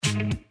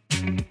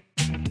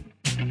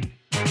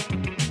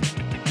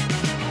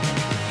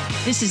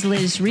This is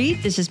Liz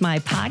Reed. This is my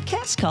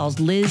podcast called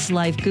Liz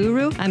Life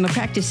Guru. I'm a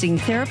practicing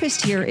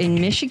therapist here in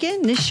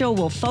Michigan. This show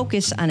will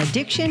focus on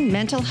addiction,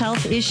 mental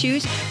health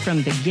issues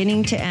from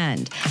beginning to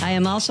end. I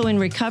am also in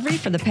recovery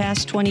for the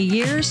past 20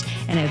 years,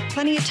 and I have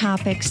plenty of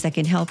topics that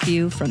can help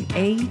you from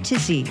A to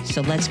Z.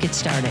 So let's get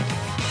started.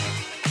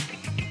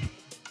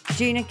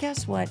 Gina,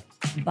 guess what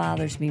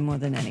bothers me more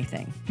than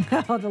anything?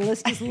 Oh, the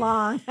list is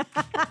long.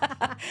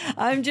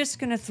 I'm just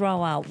going to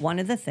throw out one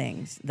of the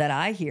things that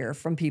I hear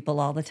from people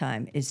all the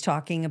time is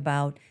talking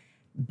about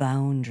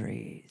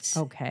boundaries.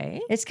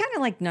 Okay. It's kind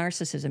of like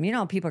narcissism. You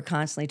know, people are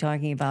constantly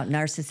talking about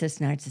narcissist.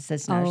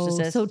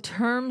 Oh, so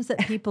terms that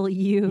people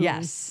use,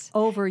 Yes.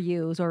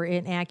 overuse or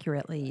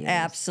inaccurately use.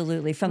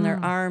 Absolutely. From their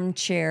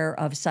armchair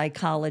of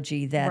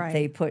psychology that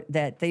Right.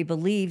 that they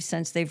believe,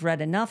 since they've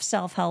read enough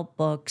self-help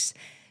books,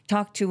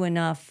 talked to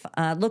enough,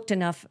 looked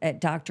enough at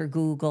Dr.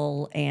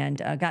 Google, and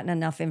gotten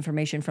enough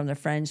information from their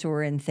friends who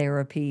are in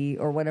therapy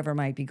or whatever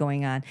might be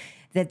going on,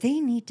 that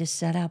they need to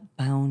set up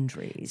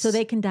boundaries. So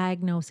they can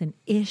diagnose an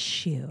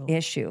issue.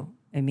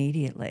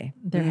 Immediately.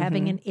 They're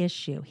having an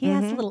issue. He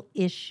has a little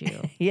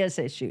issue. He has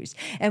issues.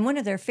 And one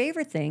of their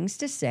favorite things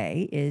to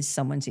say is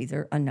someone's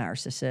either a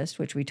narcissist,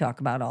 which we talk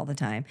about all the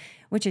time,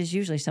 which is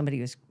usually somebody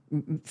who's,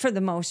 for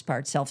the most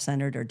part,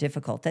 self-centered or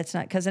difficult. That's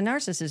not, because a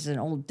narcissist is a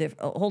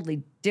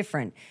wholly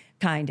different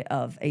kind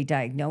of a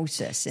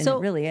diagnosis, and So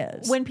it really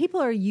is. When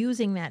people are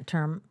using that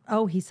term,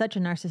 oh, he's such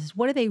a narcissist,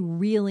 what do they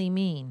really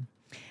mean?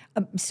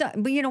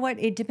 But you know what?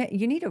 It depends.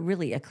 You need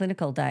a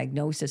clinical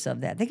diagnosis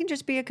of that. They can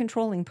just be a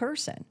controlling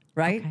person,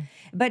 right? Okay.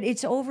 But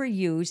it's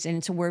overused, and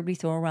it's a word we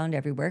throw around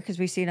everywhere because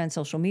we see it on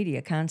social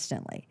media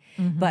constantly.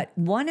 But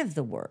one of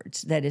the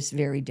words that is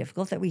very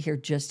difficult that we hear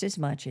just as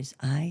much is,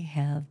 I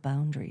have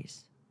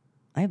boundaries.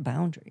 I have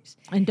boundaries.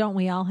 And don't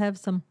we all have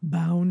some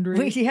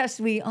boundaries? Yes,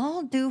 we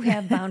all do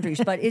have boundaries,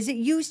 but is it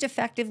used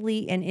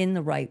effectively and in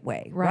the right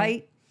way,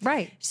 right?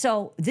 Right.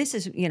 So this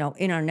is, in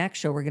our next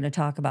show, we're going to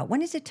talk about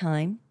when is it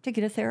time to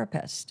get a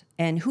therapist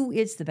and who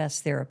is the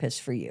best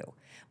therapist for you?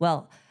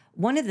 Well,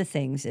 one of the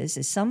things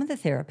is some of the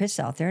therapists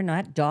out there,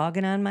 not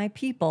dogging on my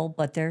people,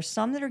 but there's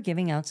some that are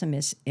giving out some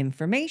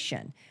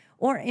misinformation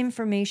or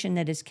information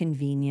that is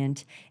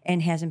convenient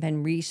and hasn't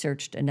been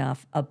researched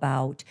enough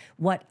about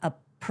what a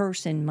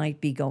person might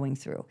be going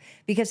through.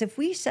 Because if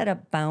we set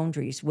up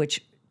boundaries,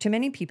 which to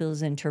many people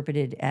is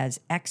interpreted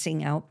as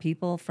Xing out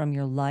people from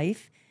your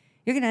life,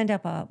 you're going to end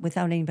up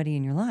without anybody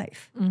in your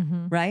life,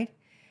 right?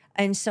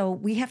 And so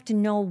we have to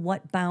know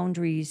what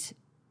boundaries,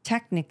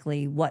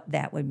 technically, what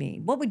that would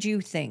mean. What would you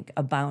think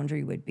a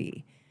boundary would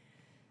be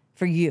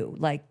for you?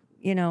 Like,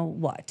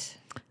 what?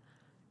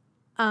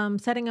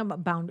 Setting up a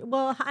boundary.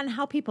 Well, on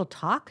how people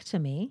talk to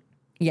me.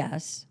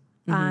 Yes.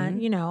 I'm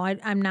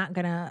not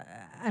going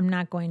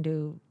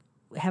to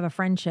have a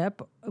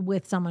friendship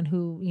with someone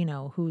who,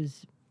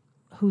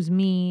 who's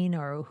mean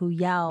or who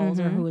yells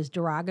or who is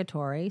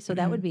derogatory. So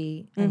that would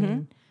be,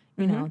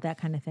 that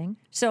kind of thing.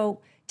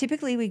 So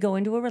typically we go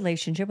into a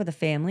relationship with a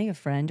family, a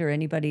friend, or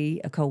anybody,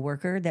 a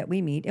coworker that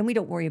we meet, and we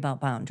don't worry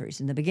about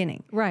boundaries in the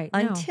beginning. Right. No.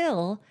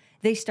 Until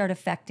they start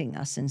affecting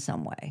us in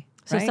some way.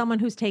 So right? someone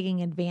who's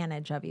taking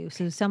advantage of you.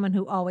 So someone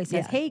who always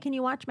says, Yeah. "Hey, can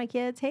you watch my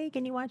kids? Hey,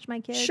 can you watch my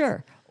kids?"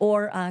 Sure.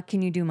 Or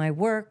can you do my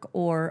work?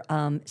 Or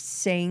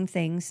saying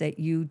things that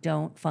you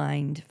don't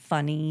find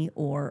funny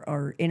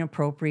or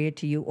inappropriate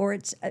to you. Or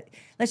it's,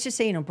 let's just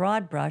say in a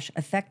broad brush,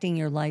 affecting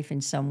your life in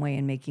some way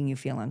and making you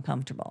feel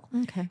uncomfortable.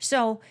 Okay.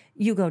 So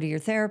you go to your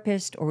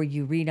therapist or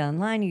you read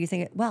online and you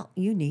think, well,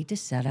 you need to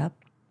set up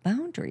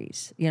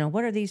boundaries.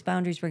 What are these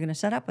boundaries we're going to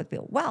set up with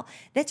people? Well,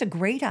 that's a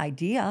great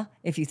idea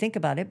if you think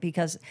about it,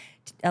 because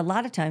a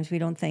lot of times we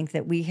don't think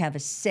that we have a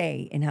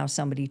say in how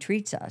somebody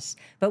treats us,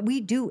 but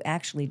we do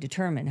actually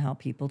determine how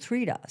people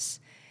treat us.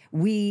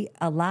 We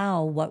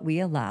allow what we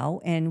allow,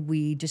 and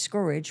we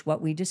discourage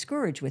what we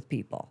discourage with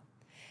people.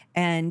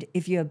 And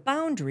if you have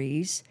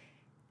boundaries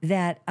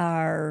that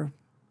are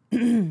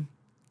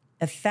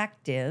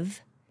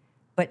effective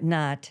but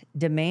not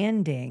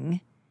demanding,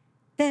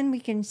 then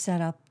we can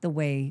set up the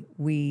way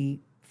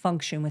we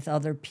function with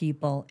other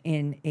people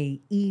in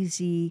a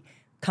easy,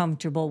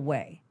 comfortable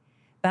way.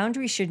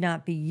 Boundaries should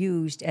not be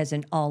used as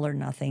an all or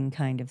nothing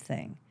kind of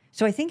thing.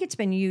 So I think it's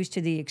been used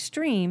to the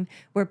extreme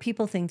where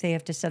people think they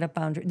have to set up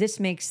boundaries. This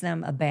makes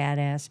them a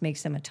badass,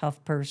 makes them a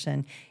tough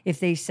person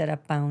if they set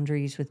up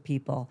boundaries with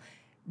people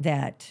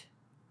that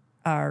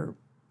are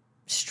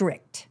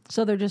strict.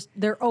 So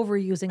they're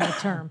overusing the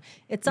term.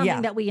 It's something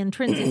Yeah. that we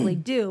intrinsically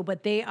do,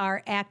 but they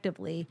are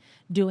actively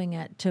doing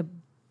it to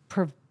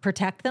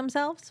protect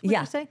themselves, would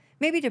you say?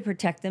 Maybe to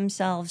protect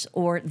themselves,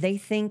 or they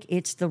think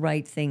it's the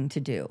right thing to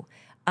do.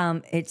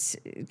 It's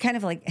kind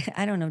of like,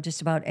 I don't know,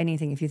 just about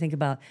anything. If you think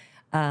about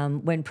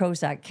when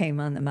Prozac came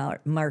on the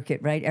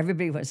market, right?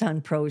 Everybody was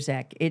on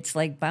Prozac. It's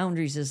like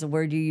boundaries is the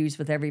word you use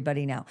with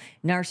everybody now.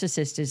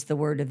 Narcissist is the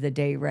word of the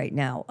day right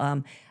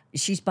now.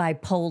 She's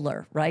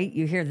bipolar, right?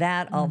 You hear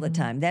that all the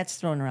time. That's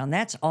thrown around.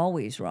 That's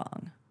always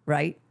wrong,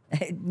 right?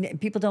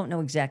 People don't know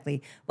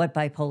exactly what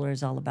bipolar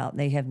is all about.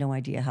 They have no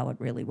idea how it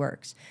really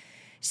works.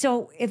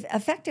 So, if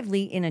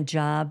effectively in a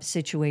job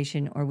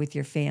situation or with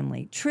your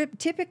family,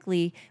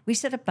 typically we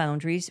set up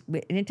boundaries,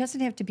 and it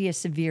doesn't have to be a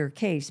severe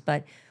case,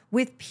 but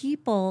with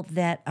people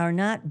that are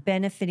not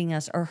benefiting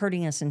us or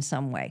hurting us in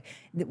some way.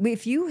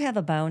 If you have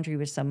a boundary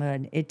with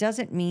someone, it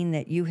doesn't mean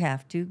that you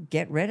have to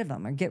get rid of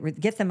them or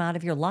get them out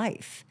of your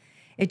life.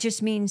 It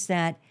just means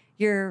that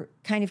you're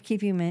kind of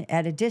keeping them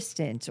at a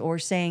distance or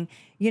saying,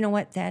 you know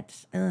what,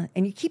 that's, and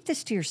you keep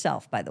this to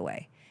yourself, by the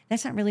way.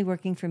 That's not really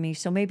working for me,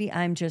 so maybe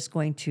I'm just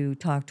going to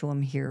talk to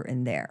them here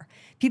and there.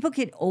 People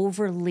get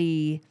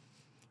overly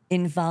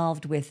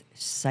involved with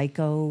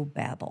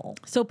psychobabble.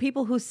 So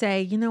people who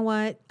say, you know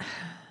what,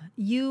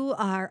 you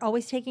are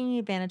always taking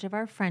advantage of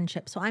our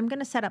friendship, so I'm going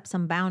to set up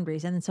some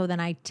boundaries. And so then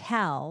I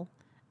tell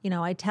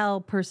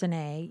person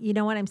A, you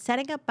know what, I'm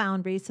setting up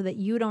boundaries so that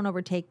you don't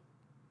overuse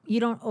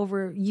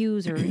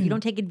or you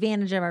don't take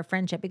advantage of our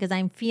friendship because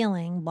I'm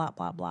feeling blah,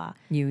 blah, blah.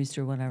 Used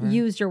or whatever.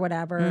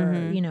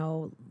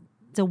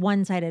 It's a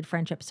one-sided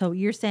friendship. So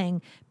you're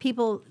saying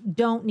people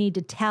don't need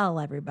to tell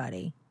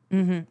everybody.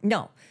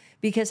 No,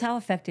 because how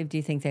effective do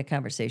you think that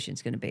conversation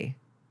is going to be?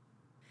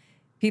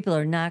 People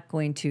are not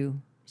going to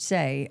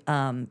say,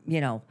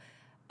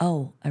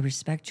 oh, I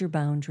respect your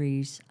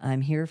boundaries.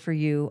 I'm here for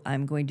you.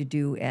 I'm going to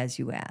do as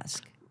you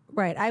ask.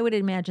 Right. I would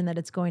imagine that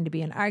it's going to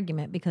be an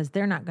argument because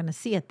they're not going to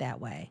see it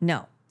that way.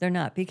 No, they're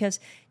not, because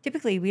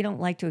typically we don't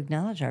like to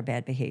acknowledge our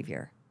bad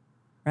behavior,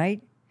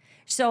 right?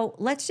 So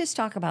let's just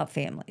talk about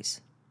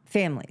families.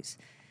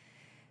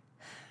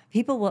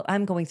 People will,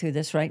 I'm going through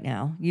this right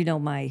now. You know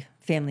my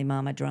family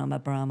mama drama,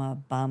 Brahma,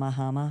 Bama,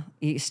 Hama,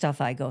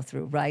 stuff I go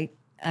through, right?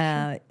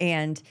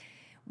 And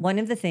one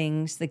of the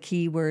things, the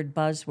key word,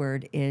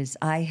 buzzword, is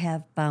I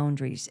have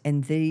boundaries,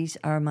 and these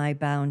are my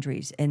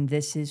boundaries, and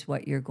this is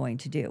what you're going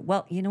to do.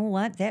 Well, you know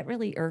what? That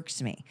really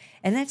irks me.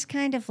 And that's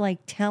kind of like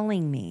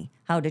telling me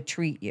how to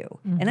treat you.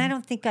 And I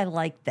don't think I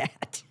like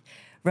that,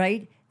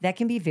 right? That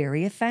can be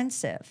very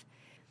offensive.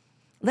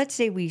 Let's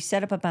say we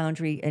set up a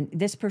boundary and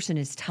this person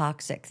is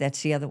toxic.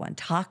 That's the other one.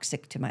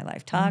 Toxic to my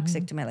life.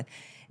 To my life.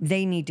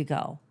 They need to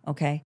go,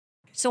 okay?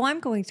 So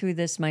I'm going through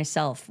this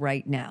myself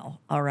right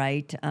now, all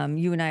right?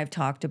 You and I have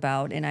talked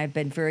about, and I've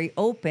been very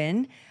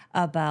open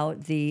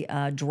about the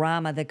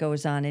drama that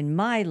goes on in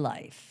my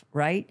life,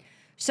 right?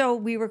 So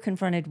we were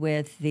confronted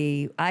with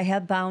I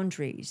have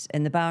boundaries,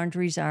 and the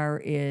boundaries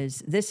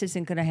is this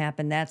isn't going to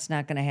happen, that's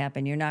not going to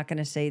happen, you're not going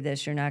to say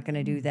this, you're not going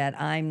to do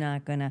that, I'm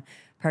not going to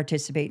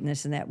participate in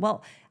this and that.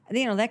 Well,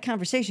 that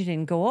conversation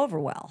didn't go over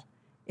well.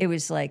 It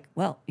was like,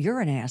 well, you're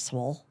an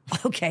asshole.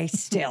 Okay,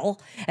 still.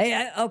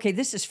 Okay,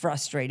 this is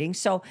frustrating.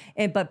 So,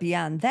 but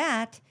beyond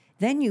that,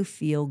 then you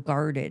feel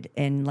guarded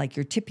and like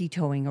you're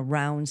tippy-toeing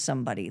around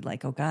somebody.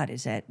 Like, oh God,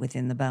 is that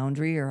within the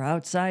boundary or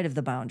outside of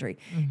the boundary?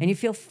 And you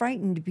feel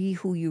frightened to be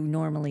who you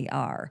normally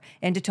are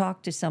and to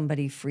talk to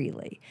somebody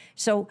freely.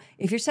 So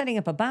if you're setting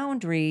up a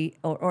boundary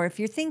or if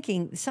you're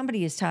thinking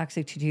somebody is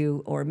toxic to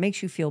you or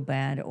makes you feel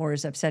bad or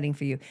is upsetting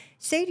for you,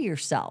 say to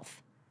yourself,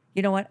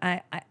 you know what,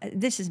 I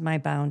this is my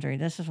boundary.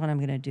 This is what I'm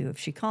going to do. If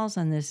she calls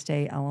on this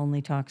day, I'll only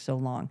talk so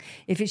long.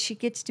 If she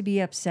gets to be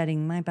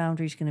upsetting, my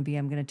boundary is going to be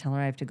I'm going to tell her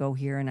I have to go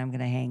here and I'm going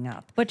to hang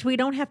up. But we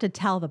don't have to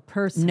tell the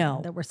person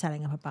that we're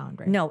setting up a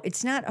boundary. No,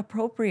 it's not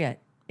appropriate.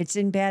 It's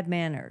in bad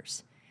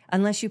manners,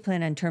 unless you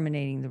plan on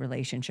terminating the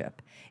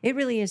relationship. It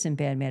really is in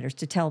bad manners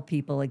to tell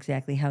people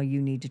exactly how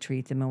you need to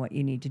treat them and what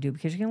you need to do,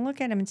 because you're going to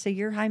look at them and say,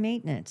 you're high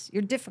maintenance.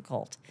 You're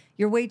difficult.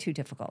 You're way too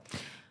difficult.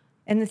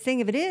 And the thing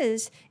of it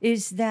is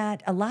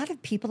that a lot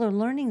of people are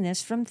learning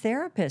this from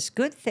therapists,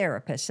 good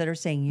therapists that are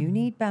saying you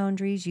need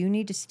boundaries, you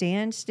need to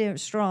stand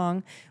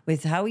strong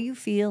with how you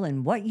feel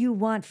and what you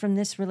want from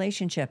this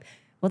relationship.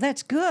 Well,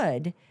 that's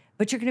good,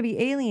 but you're going to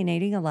be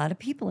alienating a lot of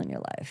people in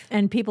your life.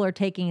 And people are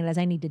taking it as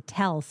I need to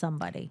tell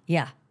somebody.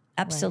 Yeah,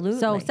 absolutely.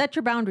 Right. So set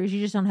your boundaries. You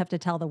just don't have to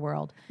tell the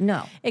world.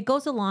 No. It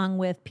goes along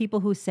with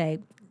people who say,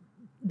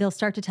 they'll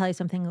start to tell you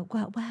something,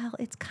 well,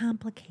 it's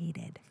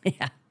complicated.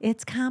 Yeah.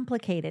 It's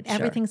complicated. Sure.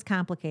 Everything's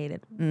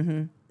complicated.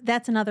 Mm-hmm.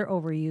 That's another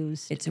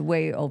overuse. It's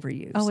way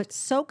overused. Oh, it's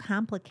so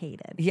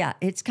complicated. Yeah,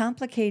 it's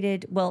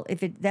complicated. Well,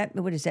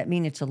 what does that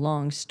mean? It's a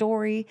long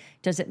story.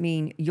 Does it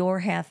mean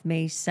your half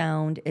may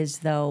sound as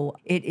though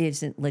it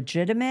isn't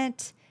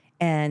legitimate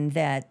and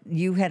that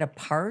you had a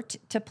part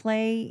to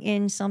play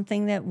in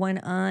something that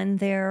went on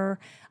there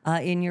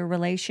in your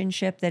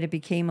relationship, that it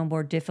became a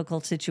more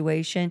difficult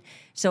situation?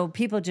 So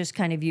people just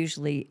kind of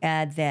usually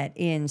add that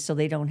in so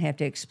they don't have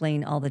to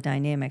explain all the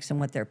dynamics and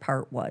what their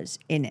part was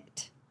in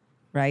it,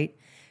 right?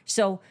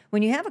 So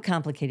when you have a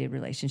complicated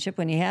relationship,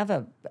 when you have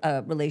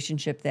a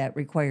relationship that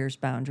requires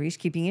boundaries,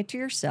 keeping it to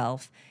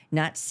yourself,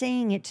 not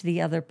saying it to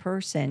the other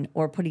person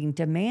or putting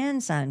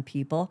demands on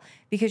people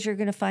because you're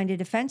going to find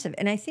it offensive.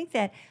 And I think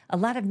that a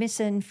lot of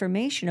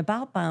misinformation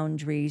about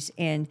boundaries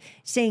and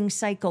saying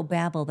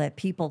psychobabble that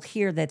people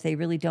hear that they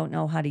really don't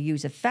know how to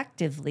use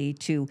effectively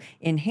to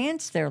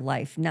enhance their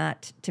life,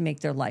 not to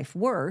make their life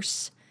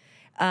worse,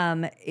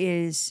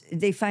 is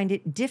they find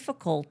it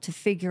difficult to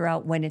figure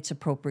out when it's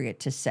appropriate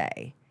to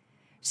say.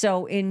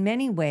 So in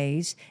many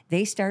ways,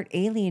 they start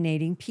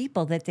alienating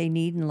people that they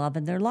need and love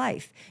in their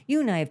life. You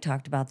and I have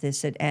talked about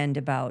this at end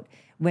about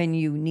when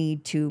you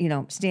need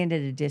to, stand at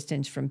a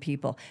distance from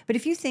people. But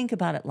if you think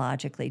about it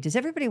logically, does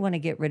everybody want to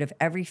get rid of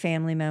every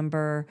family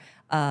member,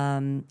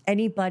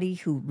 anybody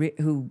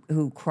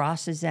who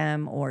crosses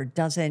them or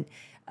doesn't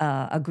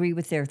agree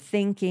with their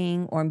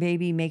thinking or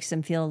maybe makes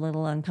them feel a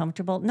little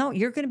uncomfortable? No,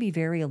 you're going to be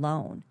very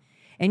alone.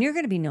 And you're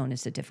going to be known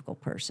as a difficult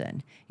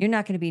person. You're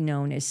not going to be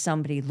known as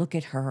somebody, look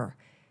at her.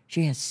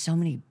 She has so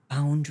many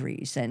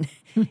boundaries. And,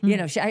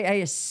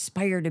 I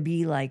aspire to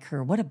be like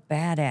her. What a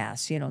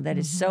badass. That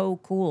is so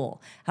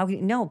cool.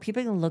 No,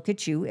 people can look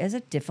at you as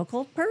a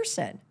difficult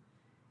person.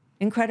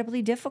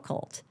 Incredibly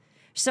difficult.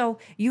 So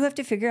you have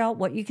to figure out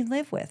what you can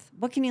live with.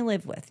 What can you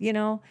live with,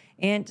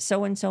 And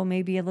so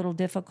may be a little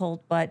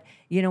difficult, but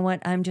you know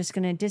what? I'm just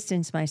going to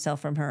distance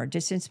myself from her,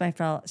 distance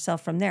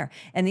myself from there.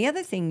 And the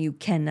other thing you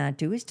cannot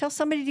do is tell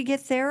somebody to get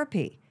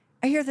therapy.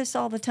 I hear this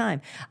all the time.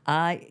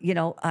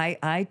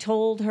 I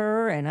told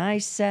her and I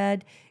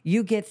said,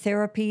 you get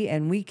therapy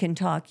and we can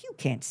talk. You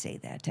can't say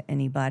that to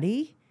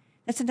anybody.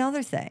 That's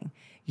another thing.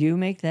 You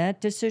make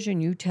that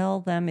decision. You tell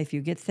them if you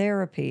get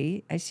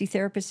therapy. I see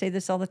therapists say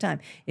this all the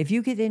time. If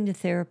you get into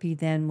therapy,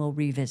 then we'll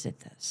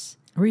revisit this.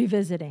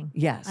 Revisiting.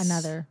 Yes.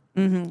 Another.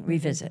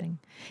 Revisiting.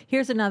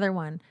 Here's another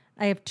one.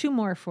 I have two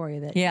more for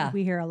you that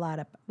we hear a lot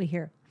of.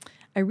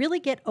 I really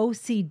get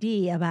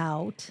OCD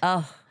about.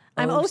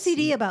 I'm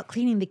OCD about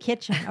cleaning the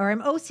kitchen, or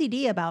I'm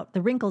OCD about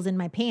the wrinkles in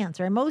my pants,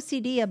 or I'm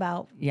OCD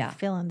about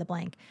fill in the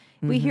blank.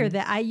 We hear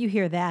that. You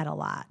hear that a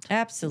lot.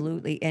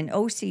 Absolutely. And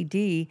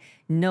OCD,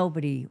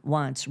 nobody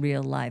wants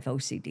real live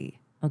OCD.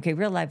 Okay,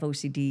 real life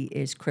OCD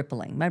is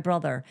crippling. My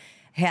brother,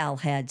 Hal,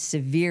 had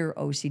severe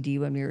OCD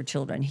when we were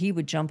children. He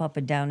would jump up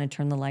and down and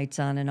turn the lights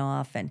on and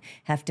off and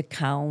have to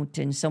count.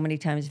 And so many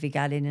times if he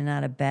got in and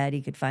out of bed,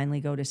 he could finally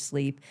go to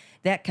sleep,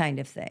 that kind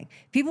of thing.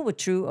 People with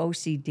true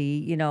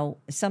OCD,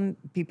 some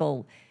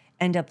people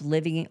end up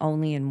living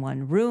only in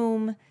one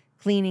room,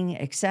 cleaning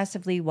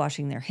excessively,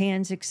 washing their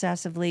hands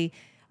excessively,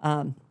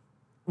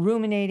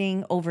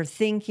 ruminating,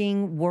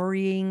 overthinking,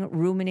 worrying,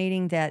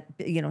 ruminating that,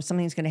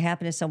 something's going to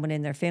happen to someone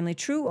in their family.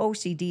 True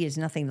OCD is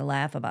nothing to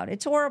laugh about.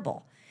 It's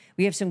horrible.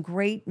 We have some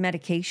great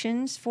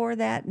medications for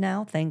that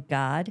now, thank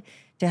God,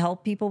 to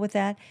help people with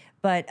that.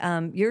 But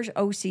your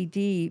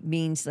OCD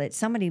means that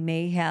somebody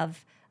may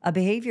have a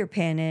behavior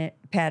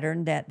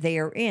pattern that they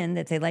are in,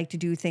 that they like to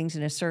do things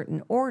in a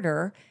certain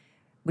order,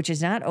 which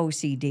is not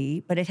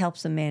OCD, but it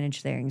helps them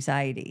manage their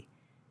anxiety.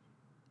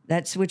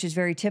 Which is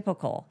very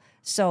typical.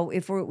 So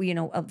if we're,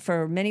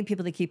 for many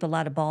people that keep a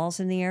lot of balls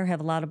in the air,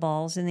 have a lot of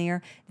balls in the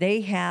air,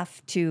 they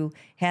have to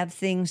have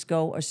things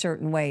go a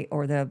certain way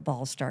or the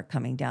balls start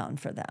coming down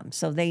for them.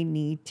 So they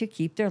need to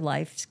keep their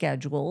life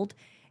scheduled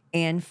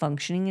and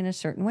functioning in a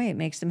certain way. It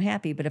makes them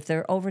happy. But if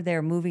they're over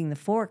there moving the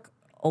fork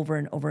over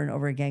and over and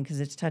over again because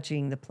it's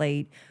touching the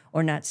plate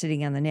or not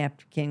sitting on the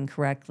napkin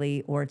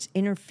correctly, or it's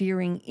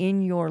interfering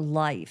in your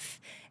life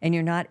and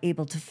you're not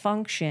able to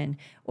function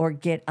or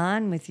get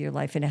on with your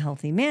life in a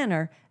healthy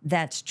manner,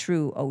 that's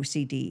true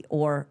OCD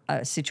or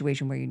a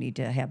situation where you need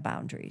to have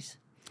boundaries.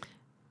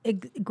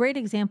 Great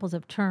examples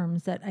of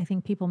terms that I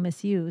think people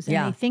misuse,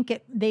 and they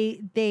think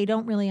they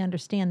don't really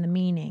understand the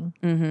meaning,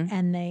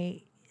 and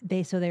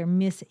they're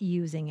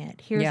misusing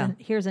it.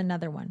 Here's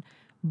another one.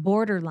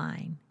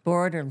 Borderline.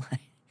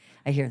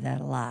 I hear that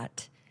a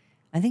lot.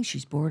 I think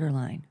she's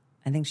borderline.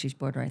 I think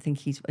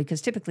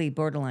because typically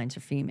borderlines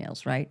are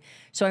females, right?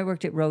 So I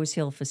worked at Rose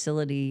Hill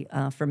facility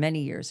for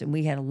many years, and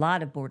we had a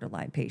lot of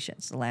borderline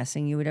patients. The last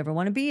thing you would ever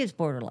want to be is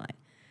borderline.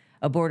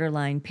 A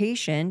borderline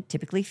patient,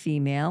 typically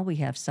female, we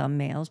have some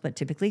males, but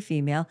typically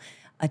female,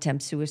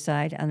 attempt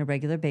suicide on a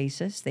regular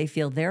basis. They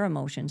feel their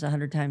emotions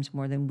 100 times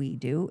more than we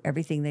do.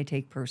 Everything they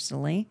take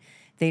personally.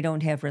 They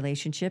don't have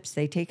relationships.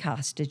 They take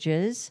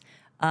hostages.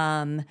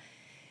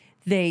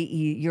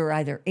 You're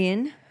either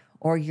in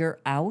or you're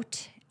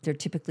out. They're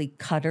typically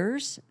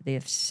cutters. They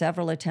have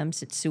several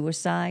attempts at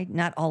suicide.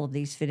 Not all of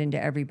these fit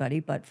into everybody,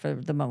 but for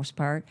the most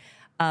part.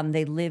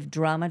 They live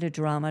drama to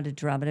drama to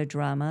drama to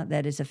drama.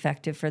 That is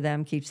effective for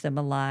them, keeps them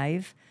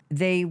alive.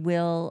 They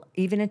will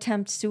even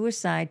attempt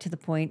suicide to the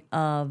point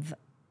of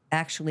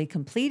actually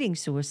completing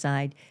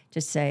suicide to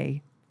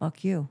say,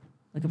 fuck you,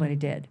 look at what I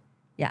did.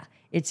 Yeah,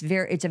 it's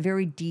a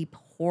very deep,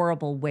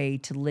 horrible way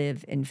to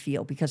live and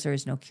feel because there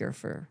is no cure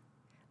for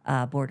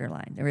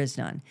borderline. There is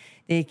none.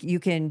 You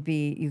can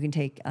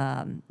take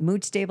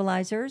mood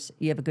stabilizers.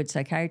 You have a good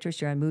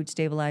psychiatrist. You're on mood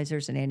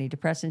stabilizers and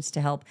antidepressants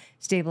to help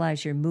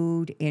stabilize your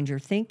mood and your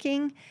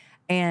thinking.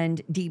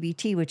 And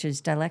DBT, which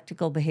is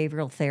dialectical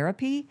behavioral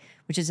therapy,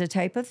 which is a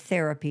type of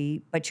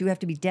therapy, but you have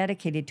to be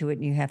dedicated to it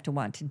and you have to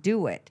want to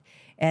do it.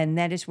 And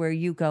that is where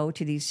you go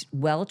to these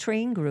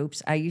well-trained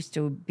groups. I used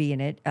to be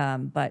in it,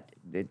 but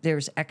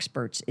there's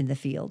experts in the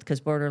field because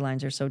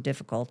borderlines are so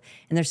difficult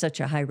and there's such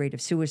a high rate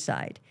of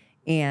suicide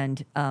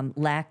and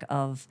lack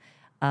of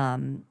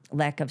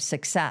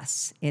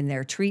success in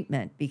their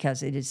treatment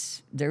because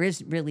there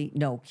is really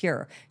no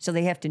cure. So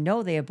they have to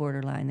know they have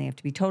borderline. They have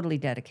to be totally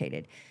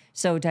dedicated.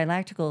 So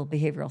dialectical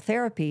behavioral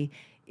therapy,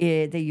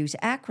 they use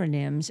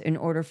acronyms in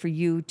order for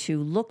you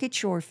to look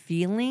at your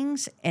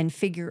feelings and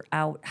figure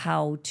out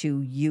how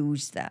to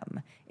use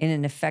them in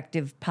an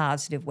effective,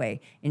 positive way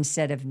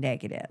instead of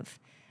negative.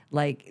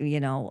 Like,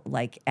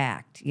 like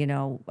ACT,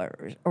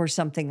 or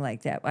something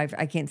like that.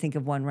 I can't think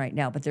of one right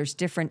now, but there's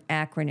different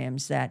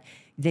acronyms that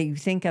you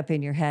think up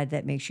in your head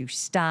that makes you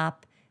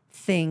stop,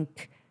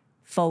 think,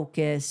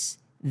 focus,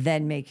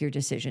 then make your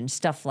decision,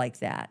 stuff like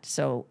that.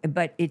 So,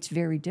 but it's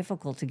very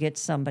difficult to get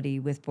somebody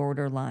with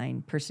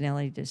borderline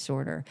personality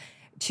disorder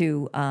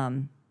to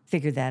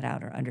figure that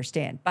out or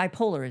understand.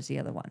 Bipolar is the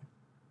other one.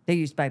 They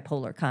use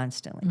bipolar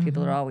constantly. Mm-hmm.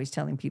 People are always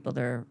telling people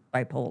they're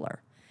bipolar.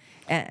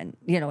 And,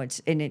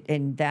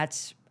 and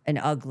that's an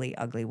ugly,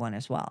 ugly one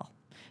as well.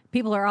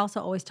 People are also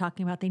always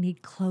talking about they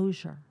need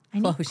closure. I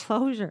need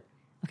closure.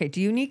 Okay,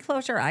 do you need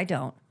closure? I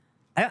don't.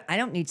 I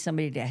don't need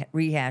somebody to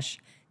rehash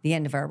the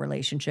end of our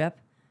relationship.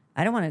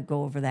 I don't want to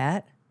go over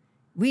that.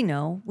 We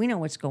know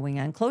what's going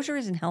on. Closure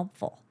isn't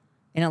helpful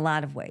in a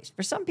lot of ways.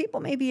 For some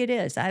people, maybe it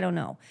is. I don't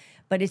know.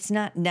 But it's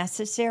not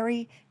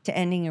necessary to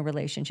ending a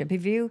relationship.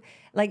 If you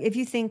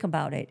think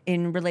about it,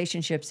 in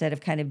relationships that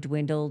have kind of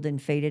dwindled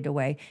and faded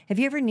away, have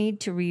you ever need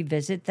to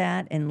revisit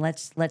that and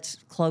let's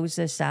close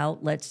this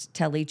out? Let's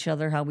tell each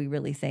other how we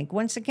really think.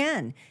 Once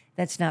again,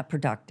 that's not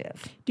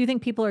productive. Do you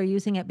think people are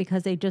using it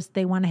because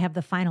they want to have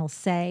the final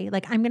say?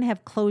 Like, I'm going to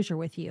have closure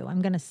with you.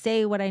 I'm going to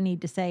say what I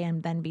need to say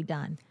and then be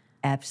done.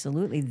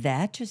 Absolutely.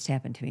 That just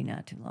happened to me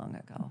not too long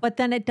ago. But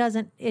then it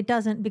doesn't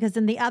because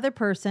then the other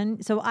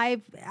person, so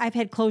I've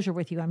had closure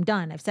with you. I'm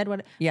done. I've said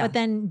what, but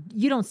then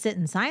you don't sit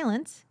in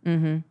silence,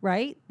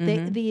 right?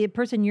 Mm-hmm. The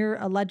person you're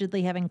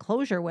allegedly having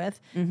closure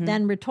with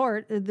then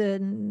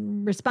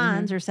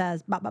responds or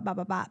says, bah, bah, bah,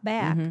 bah, bah,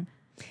 back. Mm-hmm.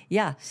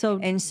 Yeah.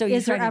 So is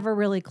there ever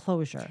really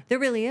closure? There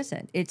really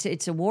isn't.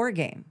 It's a war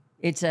game.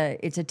 It's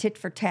a tit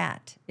for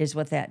tat is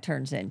what that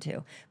turns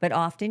into. But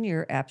often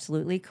you're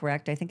absolutely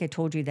correct. I think I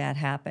told you that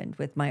happened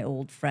with my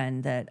old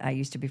friend that I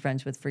used to be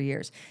friends with for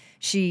years.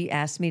 She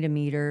asked me to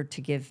meet her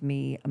to give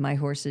me my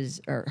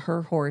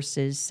her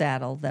horse's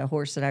saddle, the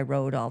horse that I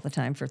rode all the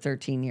time for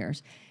 13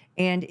 years.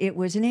 And it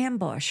was an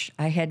ambush.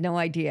 I had no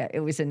idea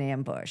it was an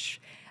ambush.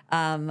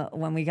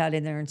 When we got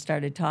in there and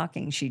started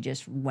talking, she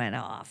just went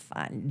off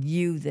on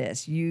you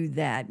this, you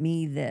that,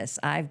 me this,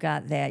 I've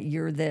got that,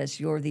 you're this,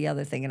 you're the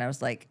other thing. And I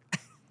was like,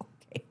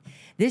 okay,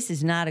 this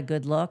is not a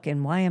good look.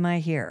 And why am I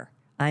here?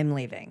 I'm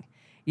leaving.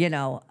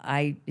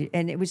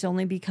 And it was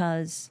only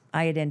because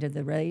I had ended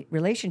the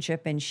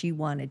relationship and she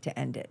wanted to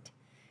end it.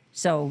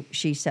 So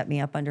she set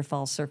me up under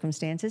false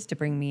circumstances to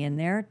bring me in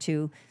there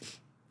to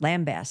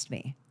lambast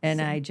me.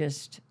 And I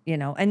just,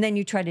 and then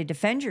you try to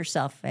defend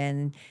yourself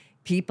and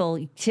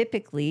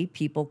typically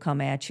people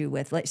come at you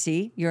with,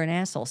 see, you're an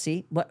asshole.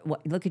 See, what,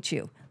 look at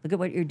you. Look at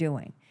what you're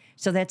doing.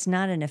 So that's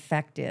not an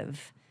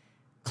effective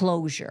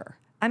closure.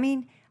 I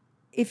mean,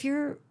 if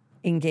you're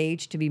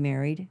engaged to be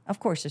married, of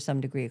course, there's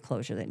some degree of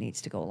closure that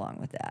needs to go along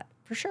with that,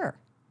 for sure.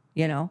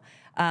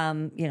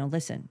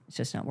 Listen, it's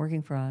just not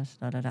working for us,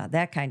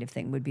 That kind of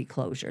thing would be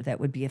closure.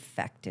 That would be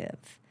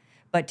effective.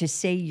 But to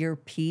say your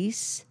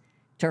piece,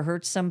 to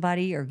hurt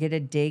somebody or get a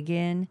dig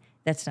in,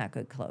 that's not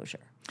good closure.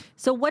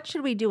 So what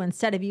should we do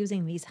instead of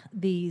using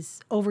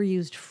these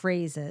overused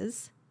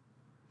phrases?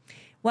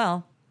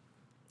 Well,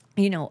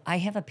 I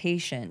have a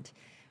patient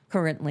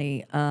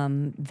currently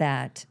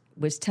that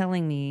was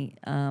telling me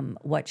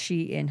what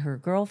she and her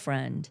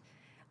girlfriend,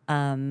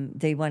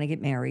 they want to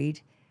get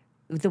married,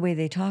 the way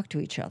they talk to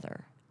each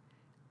other.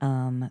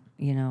 I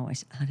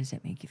said, how does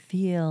that make you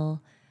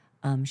feel?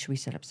 Should we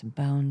set up some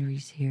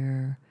boundaries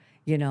here?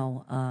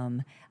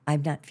 I'm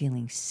not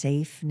feeling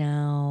safe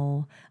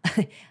now.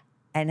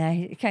 And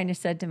I kind of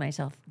said to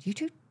myself, do you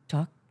two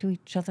talk to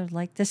each other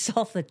like this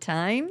all the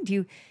time? Do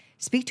you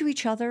speak to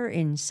each other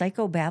in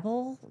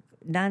psychobabble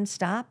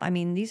nonstop? I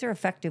mean, these are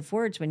effective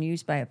words when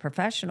used by a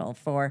professional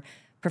for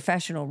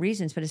professional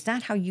reasons, but it's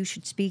not how you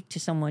should speak to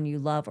someone you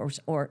love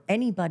or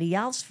anybody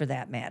else for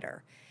that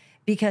matter,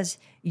 because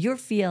you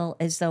feel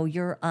as though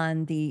you're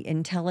on the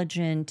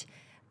intelligent,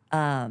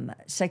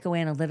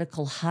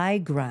 psychoanalytical high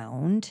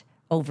ground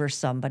over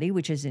somebody,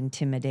 which is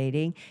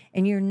intimidating,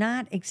 and you're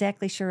not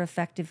exactly sure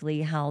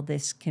effectively how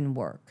this can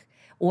work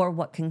or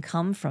what can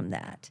come from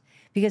that.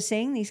 Because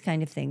saying these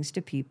kind of things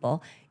to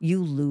people,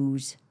 you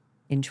lose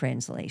in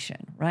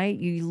translation, right?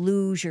 You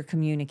lose your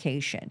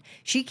communication.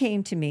 She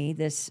came to me,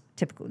 this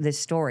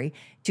story,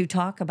 to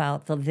talk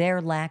about their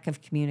lack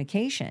of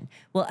communication.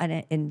 Well,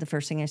 and the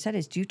first thing I said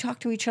is, do you talk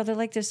to each other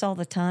like this all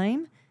the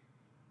time?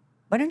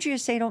 Why don't you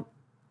just say,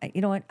 you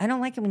know what? I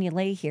don't like it when you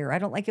lay here. I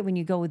don't like it when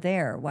you go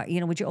there. Why,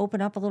 would you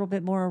open up a little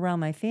bit more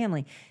around my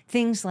family?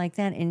 Things like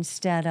that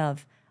instead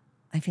of,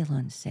 I feel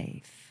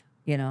unsafe,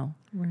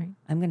 Right.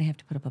 I'm going to have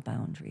to put up a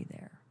boundary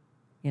there.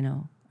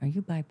 Are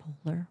you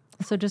bipolar?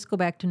 So just go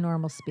back to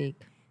normal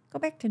speak. Go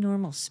back to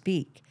normal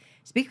speak.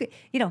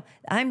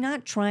 I'm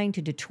not trying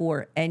to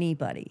detour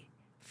anybody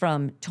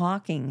from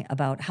talking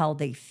about how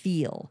they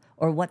feel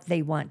or what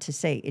they want to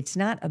say. It's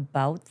not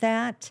about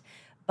that,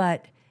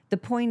 but the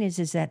point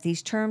is that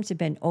these terms have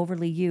been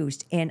overly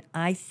used, and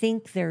I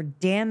think they're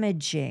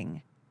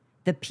damaging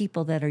the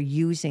people that are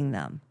using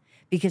them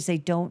because they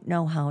don't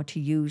know how to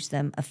use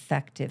them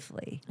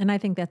effectively. And I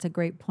think that's a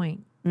great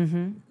point.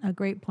 Mm-hmm. A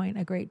great point,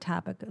 a great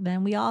topic.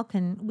 Then we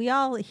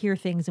all hear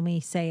things and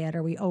we say it,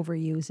 or we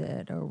overuse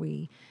it, or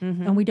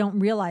and we don't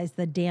realize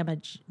the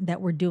damage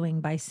that we're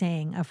doing by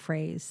saying a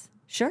phrase.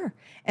 Sure.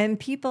 And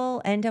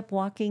people end up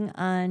walking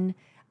on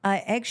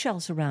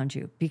eggshells around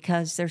you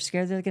because they're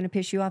scared they're going to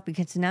piss you off,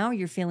 because now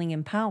you're feeling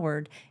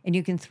empowered and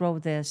you can throw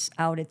this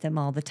out at them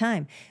all the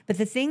time. But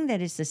the thing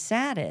that is the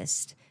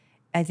saddest,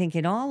 I think,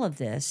 in all of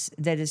this,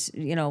 that is,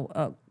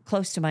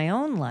 close to my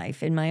own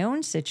life, in my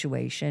own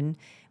situation,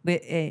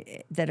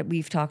 that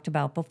we've talked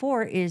about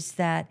before, is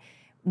that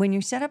when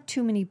you set up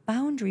too many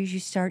boundaries, you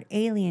start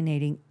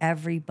alienating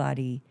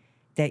everybody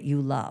that you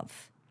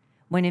love.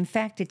 When in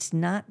fact, it's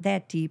not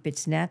that deep,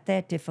 it's not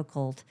that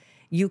difficult.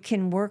 You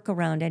can work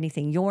around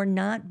anything. You're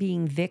not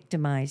being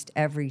victimized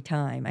every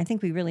time. I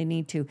think we really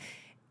need to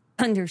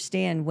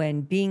understand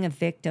when being a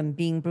victim,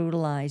 being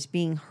brutalized,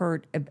 being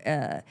hurt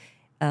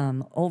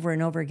over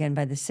and over again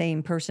by the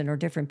same person or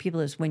different people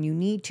is when you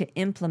need to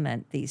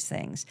implement these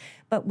things.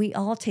 But we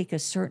all take a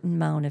certain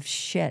amount of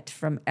shit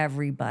from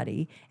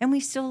everybody, and we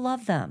still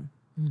love them.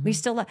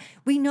 Mm-hmm.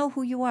 We know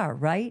who you are,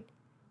 right?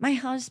 My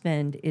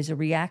husband is a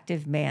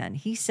reactive man.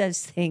 He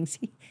says things.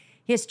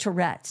 He has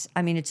Tourette's.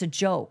 I mean, it's a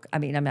joke. I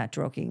mean, I'm not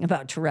joking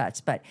about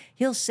Tourette's, but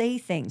he'll say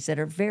things that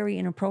are very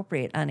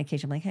inappropriate on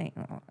occasion. I'm like, hey,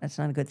 that's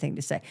not a good thing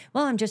to say.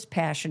 Well, I'm just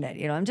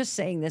passionate. I'm just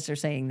saying this or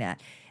saying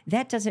that.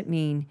 That doesn't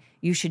mean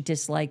you should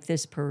dislike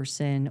this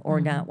person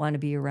or not want to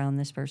be around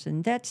this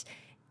person. That's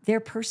their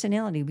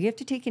personality. We have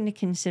to take into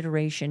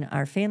consideration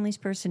our family's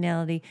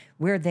personality,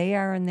 where they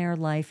are in their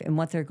life and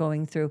what they're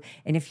going through.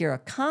 And if you're a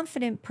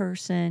confident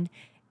person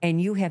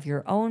and you have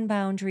your own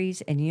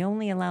boundaries and you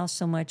only allow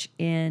so much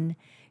in,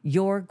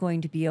 you're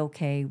going to be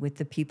okay with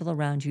the people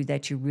around you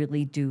that you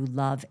really do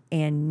love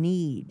and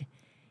need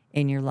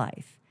in your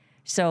life.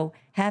 So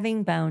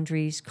having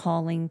boundaries,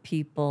 calling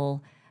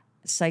people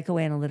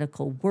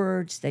psychoanalytical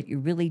words that you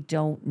really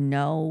don't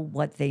know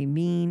what they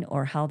mean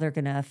or how they're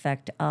going to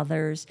affect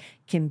others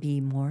can be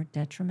more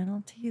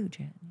detrimental to you,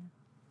 Jen.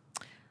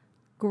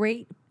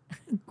 Great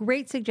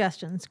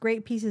suggestions,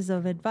 great pieces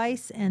of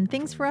advice, and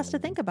things for us to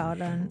think about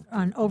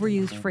on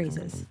overused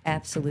phrases.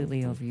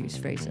 Absolutely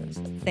overused phrases.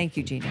 Thank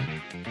you, Gina.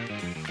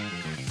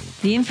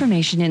 The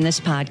information in this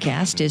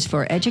podcast is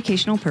for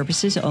educational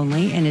purposes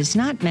only and is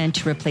not meant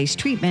to replace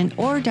treatment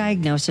or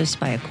diagnosis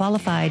by a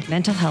qualified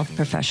mental health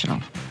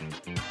professional.